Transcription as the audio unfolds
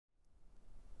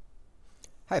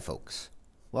Hi folks,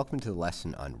 welcome to the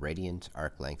lesson on radians,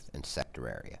 arc length, and sector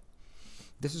area.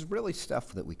 This is really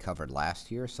stuff that we covered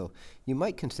last year, so you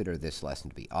might consider this lesson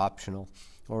to be optional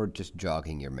or just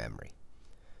jogging your memory.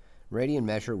 Radian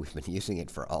Measure, we've been using it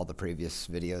for all the previous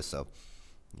videos, so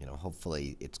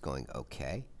hopefully it's going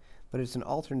okay. But it's an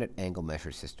alternate angle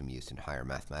measure system used in higher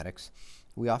mathematics.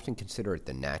 We often consider it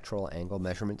the natural angle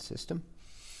measurement system.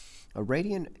 A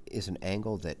radian is an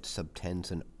angle that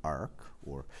subtends an arc,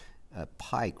 or a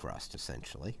pie crust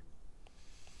essentially,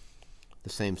 the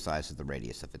same size as the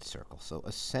radius of its circle. So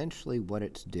essentially what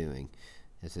it's doing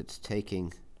is it's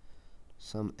taking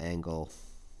some angle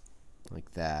like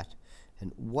that,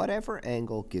 and whatever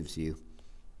angle gives you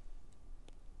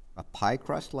a pie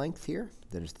crust length here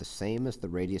that is the same as the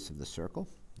radius of the circle.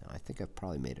 Now I think I've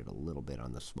probably made it a little bit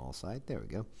on the small side. There we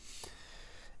go.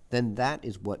 Then that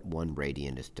is what 1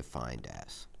 radian is defined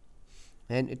as.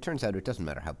 And it turns out it doesn't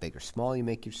matter how big or small you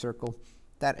make your circle,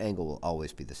 that angle will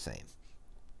always be the same.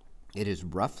 It is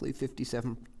roughly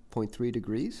 57.3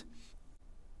 degrees,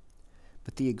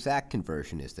 but the exact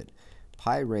conversion is that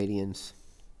pi radians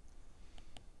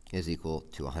is equal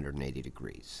to 180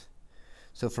 degrees.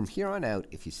 So from here on out,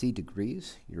 if you see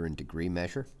degrees, you're in degree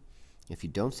measure. If you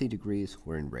don't see degrees,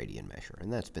 we're in radian measure,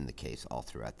 and that's been the case all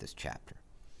throughout this chapter.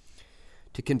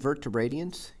 To convert to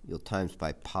radians, you'll times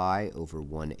by pi over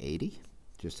 180,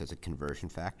 just as a conversion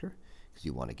factor, because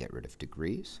you want to get rid of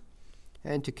degrees.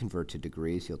 And to convert to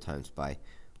degrees, you'll times by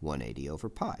 180 over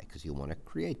pi, because you'll want to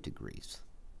create degrees.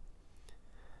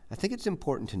 I think it's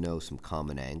important to know some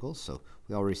common angles. So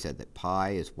we already said that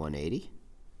pi is 180.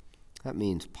 That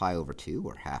means pi over 2,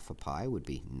 or half a pi, would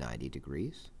be 90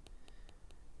 degrees.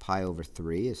 Pi over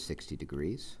 3 is 60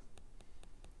 degrees.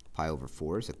 Pi over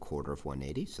 4 is a quarter of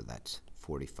 180, so that's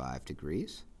 45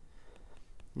 degrees.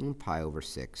 And pi over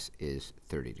 6 is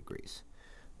 30 degrees.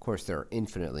 Of course, there are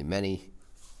infinitely many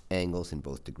angles in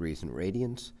both degrees and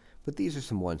radians, but these are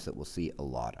some ones that we'll see a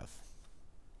lot of.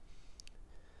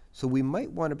 So we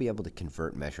might want to be able to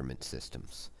convert measurement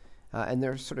systems. And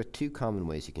there are sort of 2 common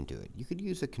ways you can do it. You could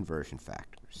use a conversion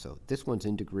factor. So this one's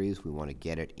in degrees. We want to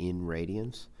get it in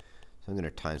radians. So I'm going to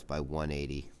times by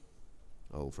 180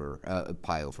 over,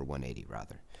 pi over 180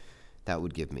 rather. That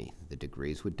would give me, the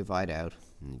degrees would divide out,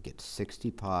 and you get 60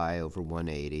 pi over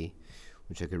 180,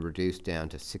 which I could reduce down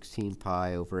to 16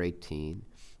 pi over 18.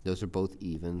 Those are both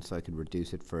even, so I could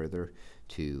reduce it further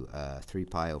to 3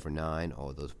 pi over 9.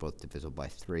 Oh, those are both divisible by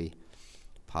 3.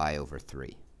 Pi over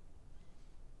 3.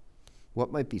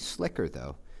 What might be slicker,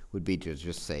 though, would be to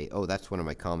just say, oh, that's one of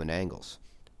my common angles.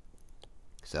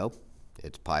 So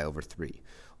it's pi over 3.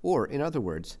 Or, in other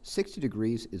words, 60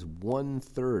 degrees is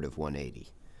 1/3 of 180.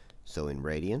 So in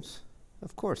radians,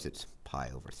 of course it's pi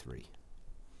over 3.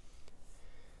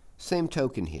 Same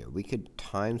token here. We could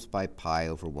times by pi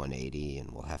over 180,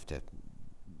 and we'll have to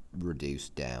reduce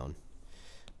down.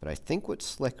 But I think what's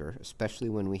slicker, especially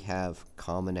when we have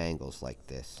common angles like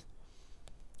this,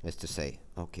 is to say,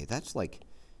 okay, that's like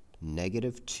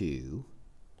 -2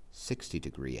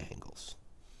 60-degree angles,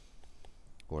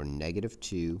 or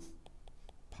 -2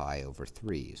 pi over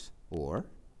 3s, or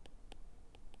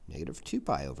 -2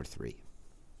 pi over 3.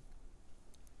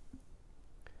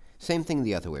 Same thing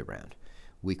the other way around.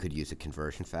 We could use a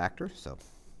conversion factor, so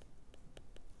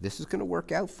this is going to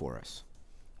work out for us,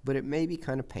 but it may be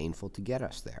kind of painful to get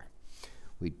us there.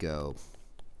 We'd go,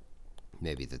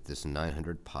 maybe that this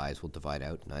 900 pi's will divide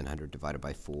out, 900 divided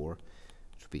by 4,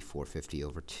 which would be 450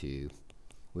 over 2,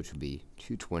 which would be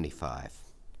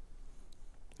 225,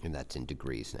 and that's in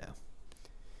degrees now.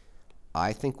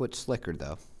 I think what's slicker,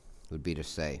 though, would be to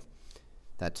say,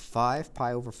 that's 5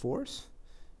 pi over 4s.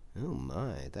 Oh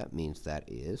my, that means that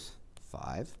is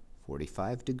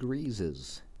 545 degrees.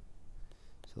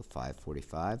 So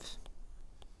 545s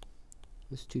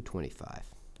is 225.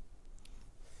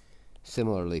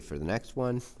 Similarly for the next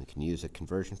one, we can use a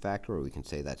conversion factor, or we can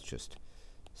say that's just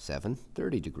 7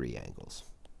 30-degree angles.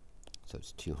 So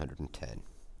it's 210.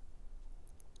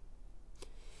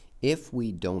 If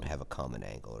we don't have a common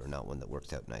angle, or not one that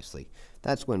works out nicely,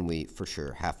 that's when we for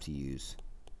sure have to use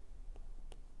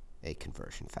a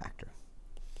conversion factor.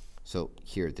 So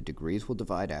here the degrees will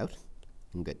divide out,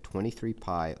 and get 23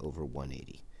 pi over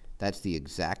 180. That's the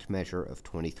exact measure of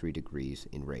 23 degrees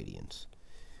in radians.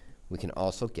 We can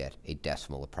also get a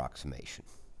decimal approximation.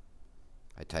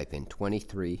 I type in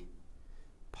 23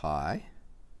 pi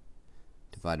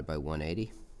divided by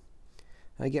 180,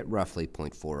 and I get roughly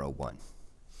 0.401.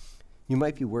 You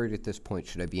might be worried at this point,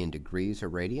 should I be in degrees or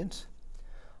radians?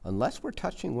 Unless we're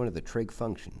touching one of the trig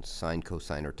functions, sine,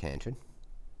 cosine, or tangent,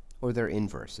 or their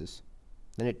inverses,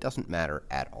 then it doesn't matter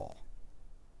at all.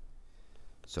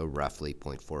 So roughly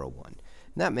 0.401.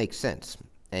 And that makes sense.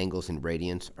 Angles in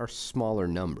radians are smaller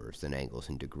numbers than angles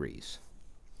in degrees.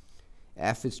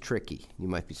 F is tricky. You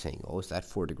might be saying, oh, is that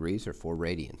 4 degrees or 4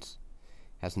 radians?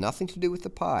 Has nothing to do with the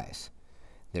pi's.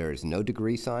 There is no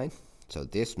degree sign, so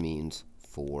this means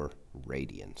 4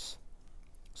 radians.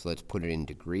 So let's put it in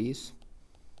degrees.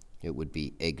 It would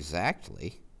be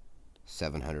exactly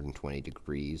 720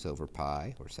 degrees over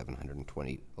pi, or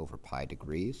 720 over pi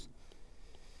degrees,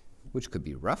 which could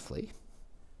be roughly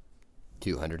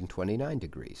 229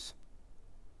 degrees.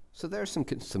 So there's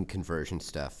some conversion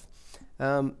stuff.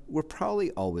 We're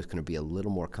probably always going to be a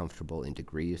little more comfortable in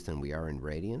degrees than we are in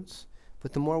radians,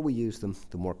 but the more we use them,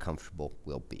 the more comfortable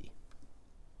we'll be.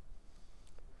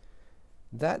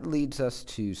 That leads us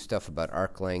to stuff about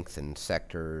arc length and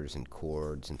sectors and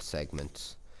chords and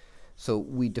segments. So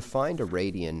we defined a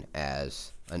radian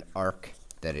as an arc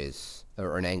that is,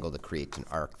 or an angle that creates an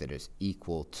arc that is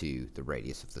equal to the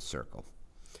radius of the circle.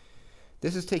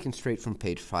 This is taken straight from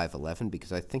page 511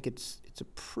 because I think it's a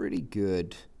pretty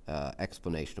good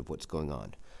explanation of what's going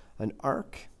on. An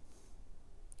arc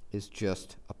is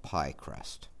just a pi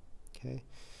crust, okay?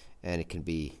 And it can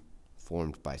be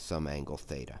formed by some angle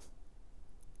theta.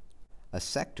 A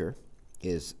sector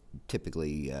is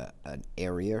typically an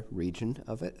area region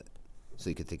of it, so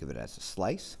you could think of it as a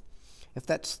slice. If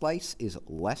that slice is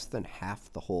less than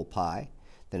half the whole pi,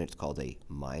 then it's called a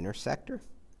minor sector.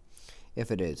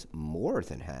 If it is more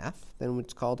than half, then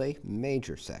it's called a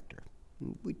major sector.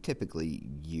 We typically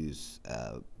use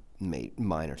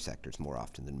minor sectors more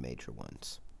often than major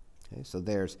ones. Okay, so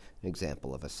there's an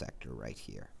example of a sector right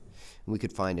here. And we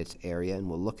could find its area, and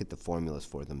we'll look at the formulas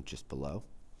for them just below.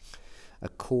 A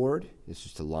chord is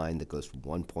just a line that goes from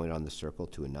one point on the circle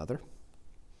to another.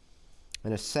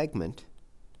 And a segment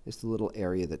is the little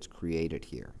area that's created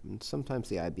here. And sometimes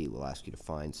the IB will ask you to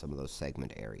find some of those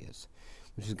segment areas,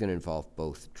 which is going to involve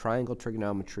both triangle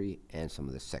trigonometry and some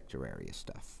of the sector area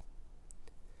stuff.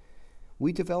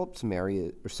 We developed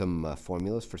some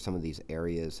formulas for some of these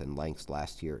areas and lengths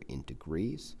last year in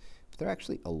degrees, but they're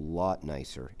actually a lot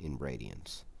nicer in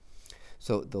radians.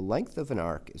 So the length of an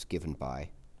arc is given by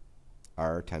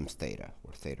r times theta,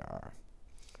 or theta r.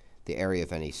 The area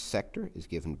of any sector is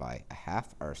given by a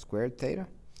half r squared theta,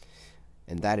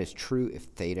 and that is true if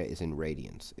theta is in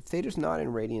radians. If theta is not in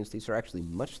radians, these are actually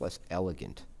much less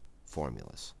elegant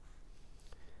formulas.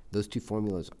 Those two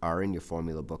formulas are in your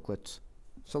formula booklets,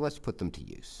 so let's put them to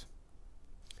use.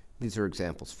 These are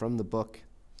examples from the book.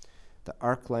 The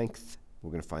arc length,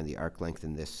 we're going to find the arc length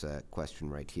in this question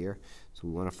right here. So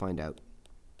we want to find out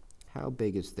how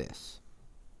big is this.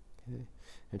 Okay.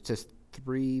 It says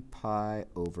 3 pi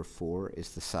over 4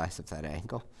 is the size of that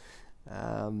angle.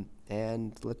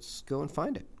 And let's go and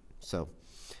find it. So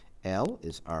L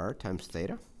is r times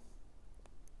theta.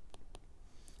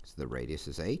 So the radius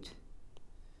is 8.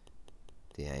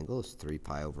 The angle is 3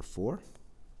 pi over 4.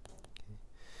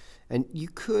 And you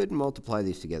could multiply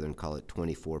these together and call it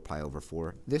 24 pi over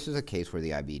 4. This is a case where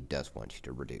the IB does want you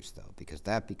to reduce, though, because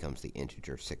that becomes the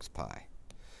integer 6 pi.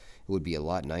 It would be a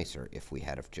lot nicer if we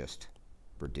had have just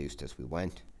reduced as we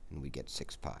went, and we get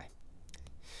 6 pi.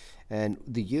 And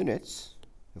the units,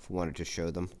 if we wanted to show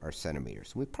them, are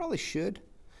centimeters. We probably should,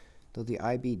 though the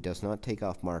IB does not take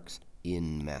off marks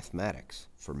in mathematics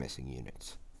for missing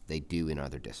units. They do in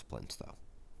other disciplines, though.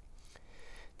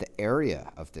 The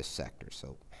area of this sector,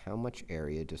 so how much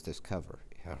area does this cover?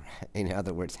 In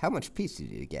other words, how much pizza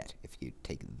do you get if you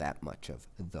take that much of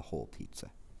the whole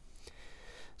pizza?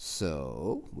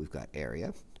 So we've got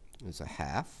area is a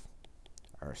half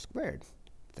r squared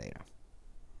theta.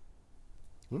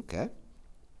 Okay,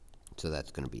 so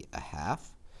that's going to be a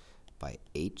half by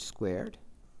 8 squared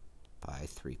by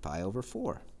 3 pi over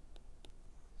 4.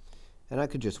 And I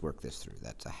could just work this through.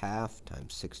 That's a half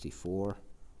times 64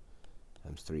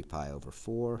 times 3 pi over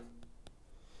 4.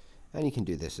 And you can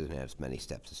do this in as many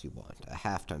steps as you want. A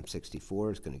half times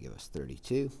 64 is going to give us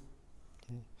 32.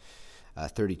 Okay.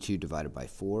 32 divided by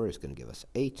 4 is going to give us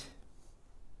 8.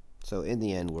 So in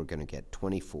the end, we're going to get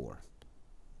 24.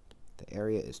 The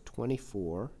area is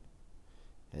 24.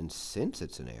 And since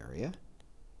it's an area,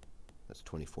 that's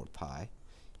 24 pi,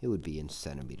 it would be in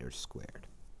centimeters squared.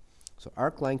 So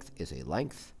arc length is a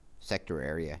length. Sector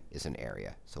area is an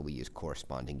area, so we use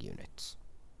corresponding units.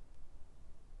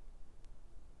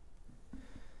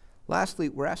 Lastly,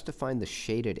 we're asked to find the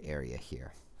shaded area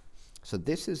here. So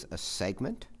this is a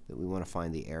segment that we want to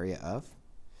find the area of.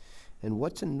 And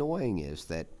what's annoying is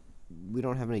that we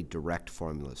don't have any direct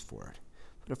formulas for it.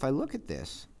 But if I look at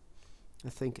this, I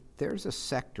think there's a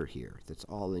sector here that's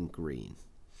all in green.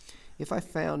 If I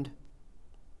found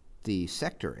the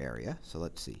sector area, so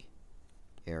let's see,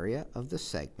 area of the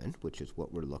segment, which is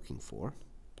what we're looking for,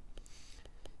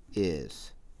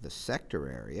 is the sector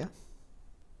area,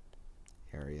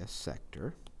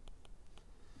 sector,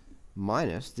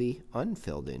 minus the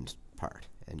unfilled in part.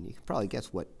 And you can probably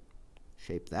guess what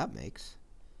shape that makes,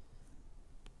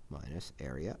 minus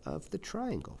area of the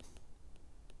triangle.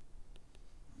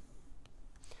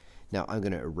 Now I'm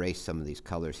going to erase some of these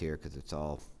colors here because it's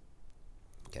all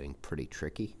getting pretty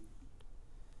tricky.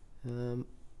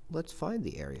 Let's find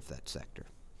the area of that sector.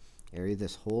 Area of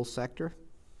this whole sector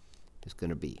is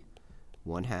going to be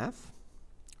 1/2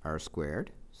 r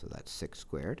squared, so that's 6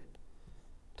 squared,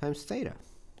 times theta.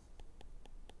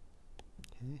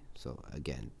 Okay, so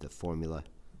again, the formula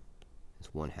is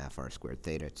 1/2 r squared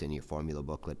theta. It's in your formula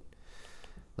booklet.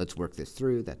 Let's work this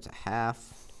through. That's 1/2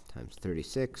 times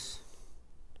 36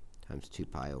 times 2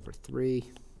 pi over 3.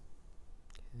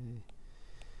 Okay.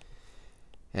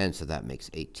 And so that makes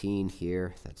 18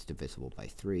 here. That's divisible by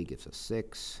 3, gives us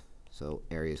 6. So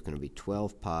area is going to be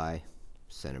 12 pi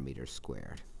centimeters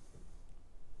squared.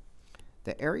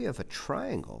 The area of a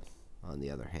triangle, on the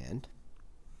other hand,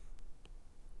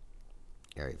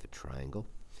 area of a triangle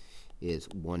is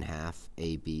 1/2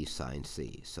 AB sine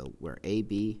C. So where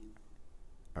AB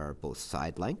are both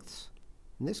side lengths,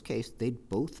 in this case, they'd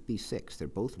both be 6. They're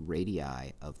both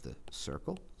radii of the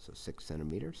circle, so 6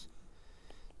 centimeters.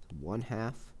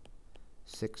 1/2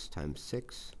 6 times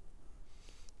 6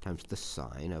 times the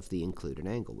sine of the included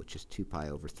angle, which is 2 pi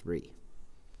over 3.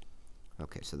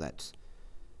 Okay, so that's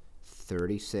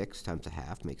 36 times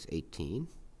 1/2 makes 18.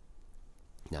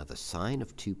 Now the sine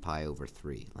of 2 pi over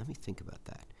 3, let me think about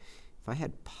that. If I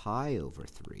had pi over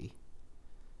 3,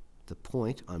 the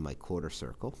point on my quarter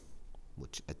circle,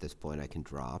 which at this point I can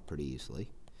draw pretty easily,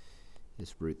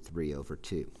 is √3 over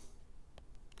 2.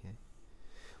 Okay.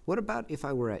 What about if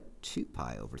I were at 2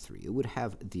 pi over 3? It would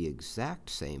have the exact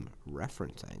same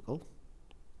reference angle,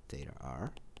 theta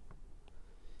r.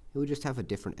 It would just have a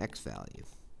different x value,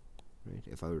 right,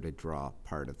 if I were to draw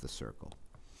part of the circle.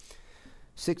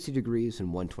 60 degrees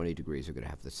and 120 degrees are going to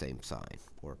have the same sign,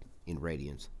 or in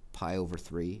radians, pi over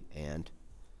 3 and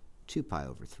 2 pi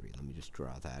over 3. Let me just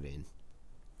draw that in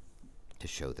to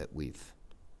show that we're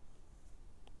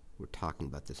talking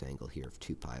about this angle here of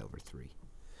 2 pi over 3.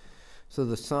 So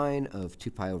the sine of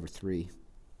 2 pi over 3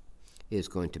 is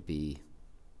going to be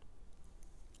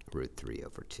 √3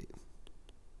 over 2.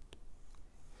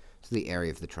 So the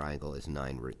area of the triangle is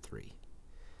 9√3.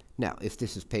 Now, if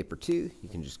this is paper 2, you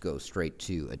can just go straight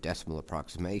to a decimal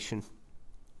approximation.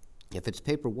 If it's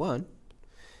paper 1,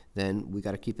 then we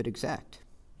got to keep it exact.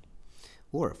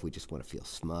 Or if we just want to feel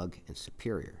smug and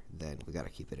superior, then we got to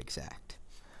keep it exact.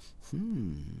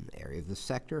 Area of the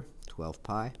sector, 12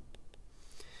 pi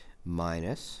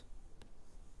minus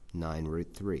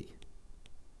 9√3.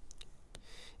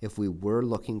 If we were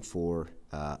looking for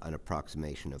an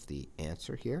approximation of the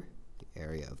answer here, the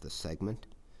area of the segment,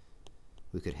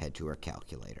 we could head to our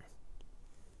calculator.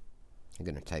 I'm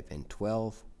going to type in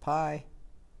 12 pi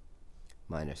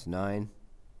minus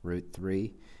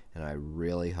 9√3, and I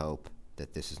really hope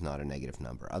that this is not a negative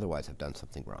number. Otherwise, I've done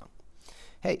something wrong.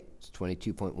 Hey, it's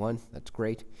 22.1. That's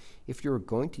great. If you were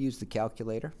going to use the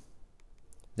calculator,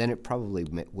 then it probably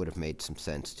would have made some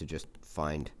sense to just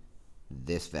find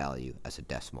this value as a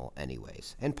decimal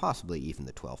anyways, and possibly even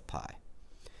the 12 pi.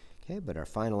 Okay, but our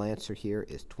final answer here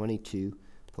is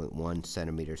 22.1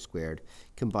 centimeters squared,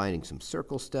 combining some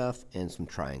circle stuff and some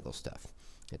triangle stuff.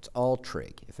 It's all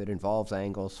trig. If it involves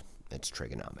angles, it's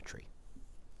trigonometry.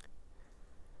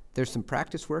 There's some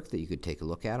practice work that you could take a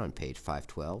look at on page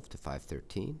 512 to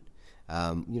 513.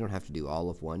 You don't have to do all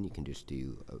of 1. You can just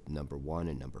do number 1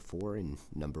 and number 4 and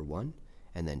number 1,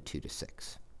 and then 2 to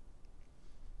 6.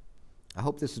 I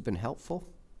hope this has been helpful.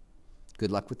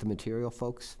 Good luck with the material,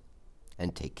 folks,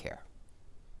 and take care.